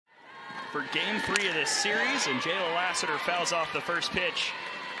for Game 3 of this series, and Jayla Lassiter fouls off the first pitch,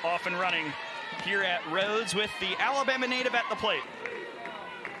 off and running here at Rhodes with the Alabama native at the plate.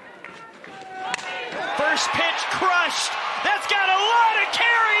 First pitch crushed. That's got a lot of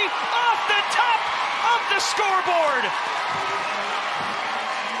carry off the top of the scoreboard.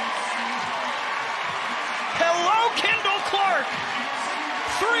 Hello, Kendall Clark.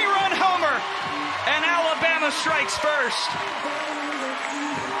 3-run homer, and Alabama strikes first.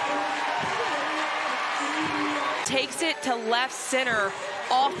 Takes it to left center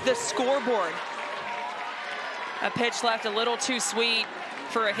off the scoreboard. A pitch left a little too sweet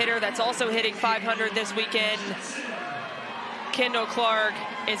for a hitter that's also hitting .500 this weekend. Kendall Clark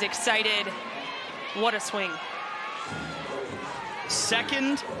is excited. What a swing.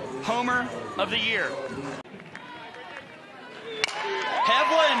 Second homer of the year.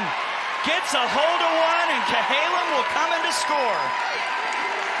 Hevlin gets a hold of one, and Cahalan will come in to score.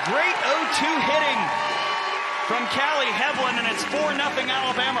 Great 0-2 hitting from Callie Hevlin, and it's 4-0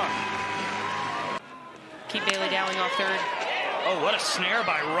 Alabama. Keep Bailey Dowling off third. Oh, what a snare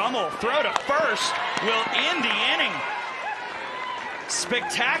by Rummel. Throw to first will end the inning.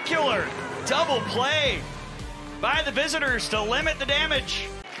 Spectacular double play by the visitors to limit the damage.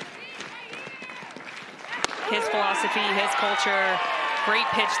 His philosophy, his culture. Great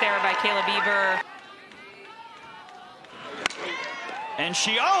pitch there by Kayla Beaver. And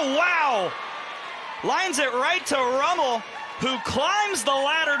oh wow! Lines it right to Rummel, who climbs the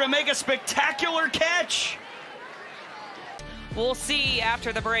ladder to make a spectacular catch. We'll see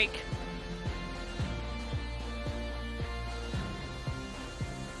after the break.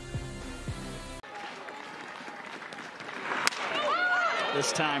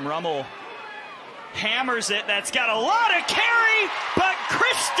 This time Rummel hammers it. That's got a lot of carry, but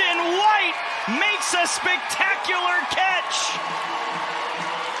Kristen White makes a spectacular catch.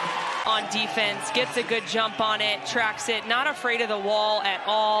 On defense, gets a good jump on it, tracks it, not afraid of the wall at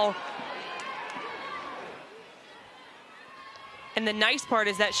all. And the nice part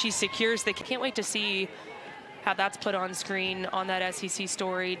is that she secures the, can't wait to see how that's put on screen on that SEC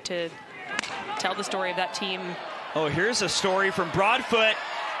story to tell the story of that team. Oh, here's a story from Broadfoot.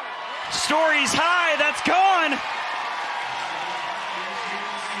 Story's high, that's gone.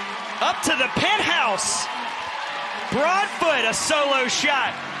 Up to the penthouse. Broadfoot, a solo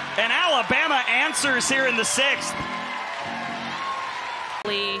shot. And Alabama answers here in the 6th.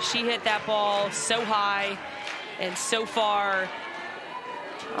 She hit that ball so high and so far.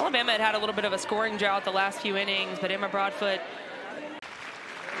 Alabama had a little bit of a scoring drought the last few innings, but Emma Broadfoot.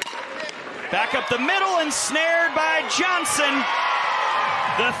 Back up the middle and snared by Johnson.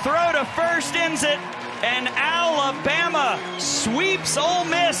 The throw to first ends it, and Alabama sweeps Ole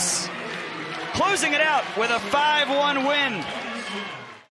Miss, closing it out with a 5-1 win.